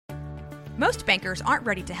Most bankers aren't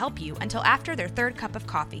ready to help you until after their third cup of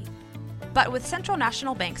coffee. But with Central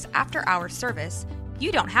National Bank's after-hours service,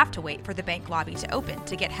 you don't have to wait for the bank lobby to open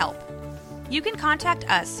to get help. You can contact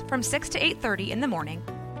us from 6 to 8:30 in the morning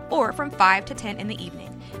or from 5 to 10 in the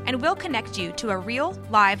evening, and we'll connect you to a real,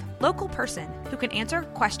 live, local person who can answer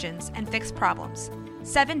questions and fix problems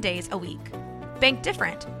 7 days a week. Bank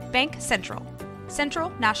different. Bank Central. Central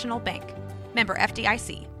National Bank. Member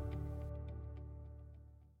FDIC.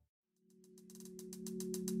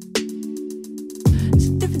 It's a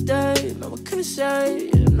different day, man, what can I say?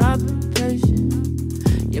 And I've been patient.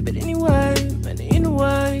 Yeah, but anyway, man, ain't no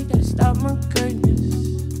way gonna stop my greatness.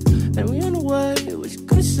 Man, we on the way, what you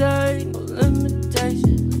gonna say? No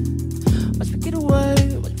limitation. Watch me get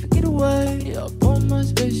away, up on my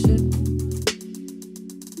spaceship.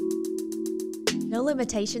 No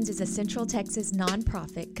Limitations is a Central Texas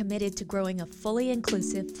nonprofit committed to growing a fully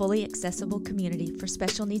inclusive, fully accessible community for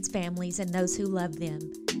special needs families and those who love them.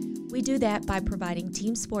 We do that by providing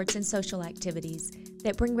team sports and social activities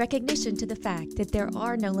that bring recognition to the fact that there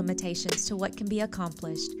are no limitations to what can be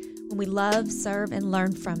accomplished when we love, serve, and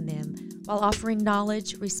learn from them, while offering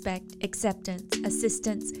knowledge, respect, acceptance,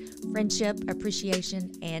 assistance, friendship,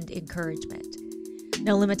 appreciation, and encouragement.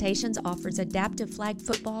 No Limitations offers adaptive flag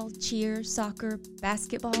football, cheer, soccer,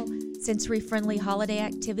 basketball, sensory-friendly holiday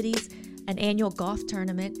activities, an annual golf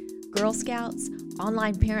tournament, Girl Scouts,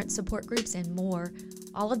 online parent support groups, and more.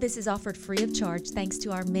 All of this is offered free of charge thanks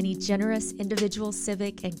to our many generous individual,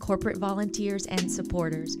 civic, and corporate volunteers and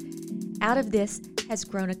supporters. Out of this has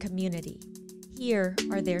grown a community. Here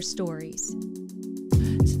are their stories.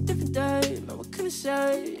 It's a different day, man, what can I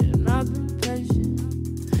say? And I've been patient.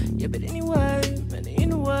 Yeah, but anyway,